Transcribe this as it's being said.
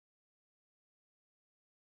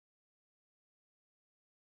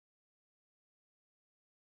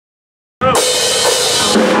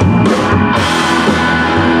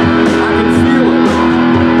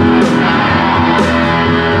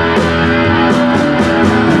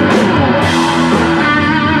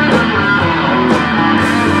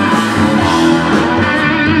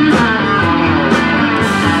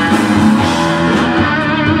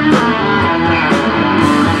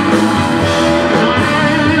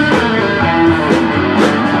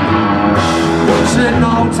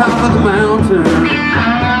top of the mountain,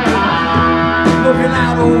 looking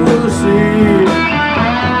out over the sea.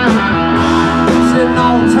 Sitting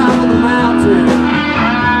on top of the mountain,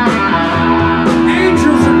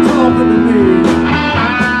 angels are talking to me.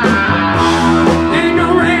 Ain't no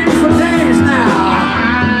rain for days now,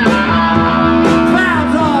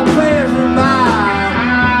 clouds all passing by.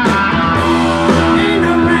 Ain't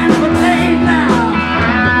no rain for days now,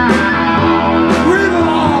 river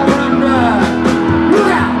all run dry. Look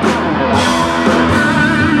out!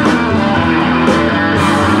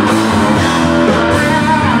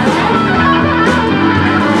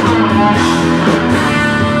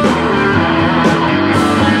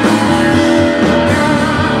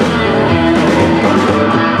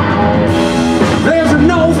 There's a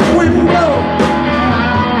north wind blowing,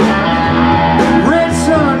 red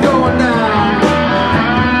sun going down,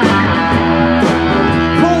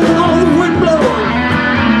 cold north wind blowing,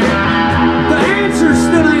 the answer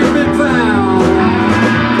still ain't been found.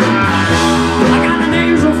 I got an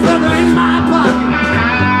angel feather in my pocket,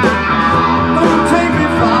 gonna take me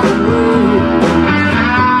far away.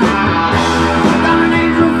 Got an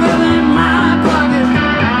angel feather in my pocket,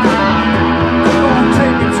 gonna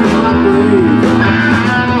take me to my grave.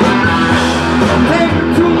 Take me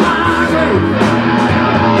to my grave.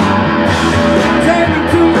 Take me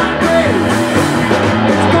to my grave.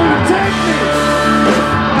 It's gonna take me to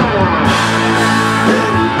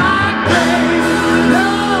my grave.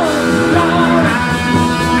 Lord, Lord.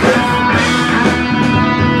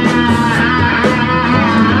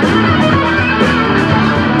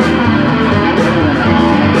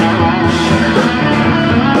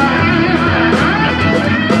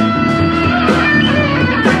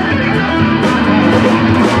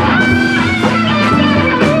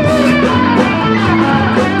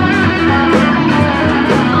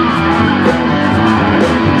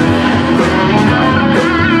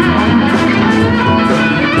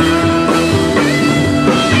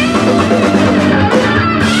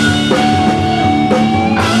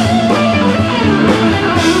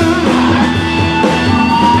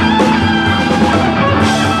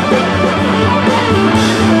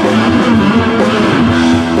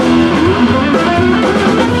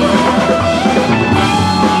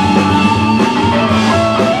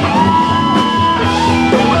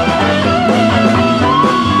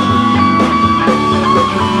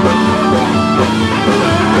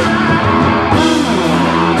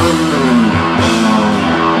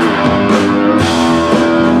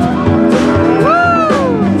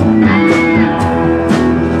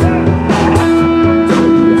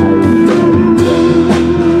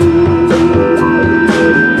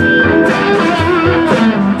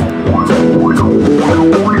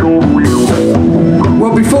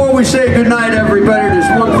 Well, before we say goodnight, everybody, there's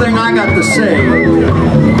one thing I got to say,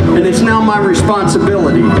 and it's now my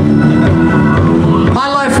responsibility. My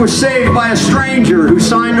life was saved by a stranger who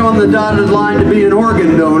signed on the dotted line to be an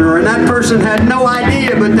organ donor, and that person had no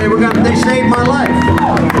idea, but they saved my life.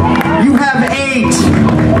 You have 8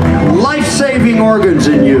 life-saving organs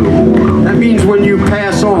in you. That means when you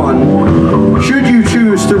pass on, should you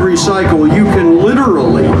choose to recycle, you can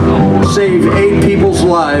literally save 8 people's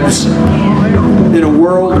lives in a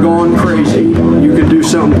world gone crazy. You can do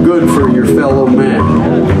something good for your fellow man.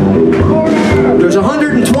 There's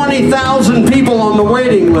 120,000 people on the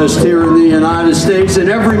waiting list here in the United States, and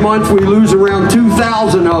every month we lose around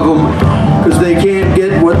 2,000 of them because they can't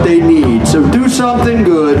get what they need. So do something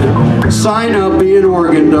good. Sign up, be an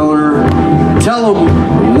organ donor. Tell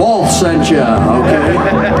them Walt sent you, okay?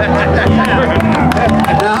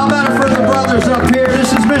 Now, how about it for the brothers up here?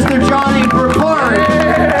 This is Mr. Johnny Gripari.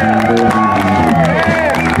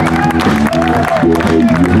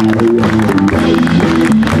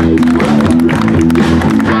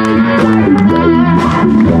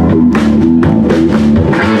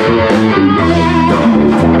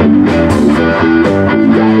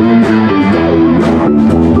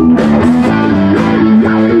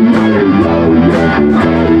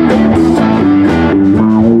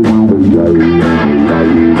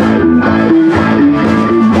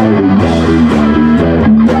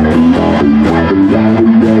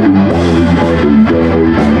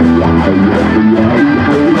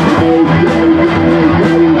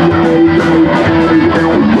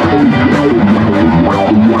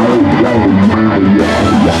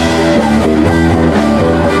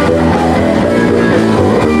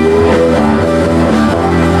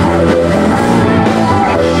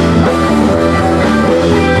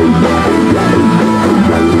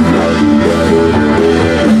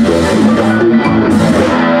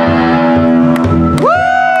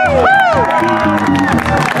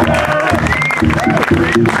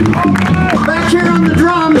 Back here on the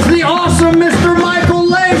drums,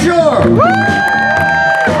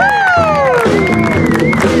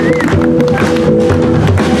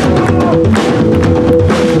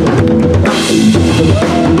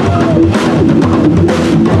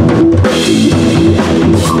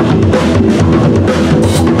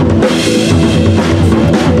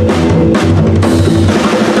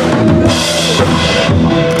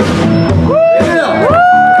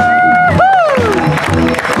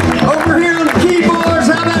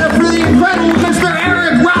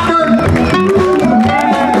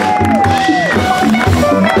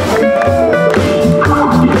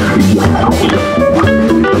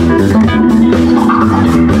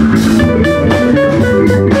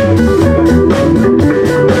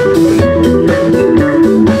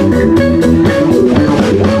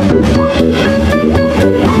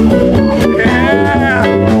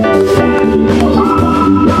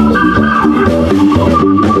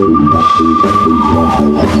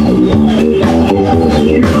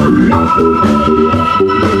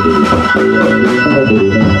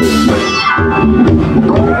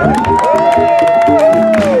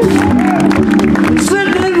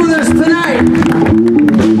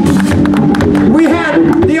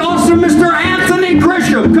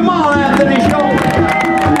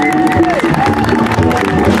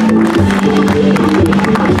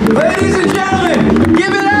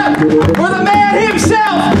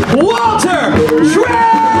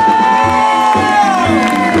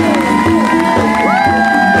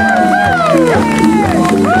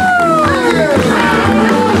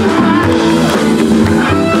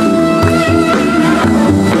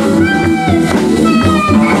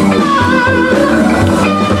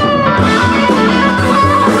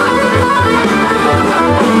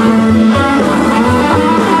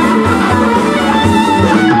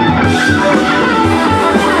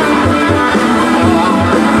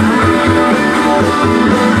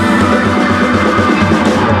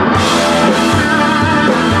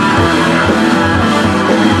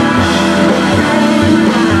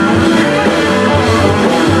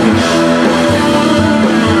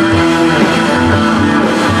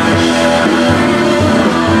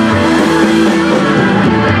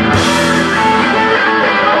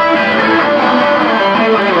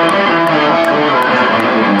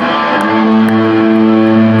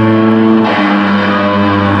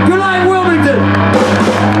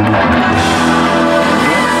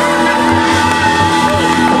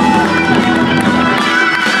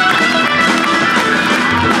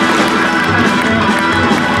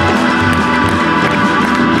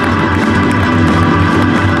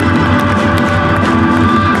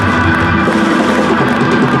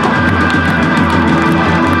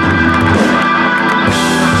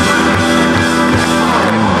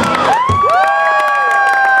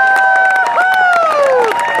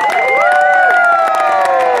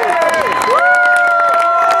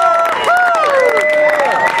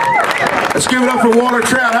 Let's give it up for Walter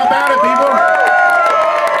Trout. How about it, people?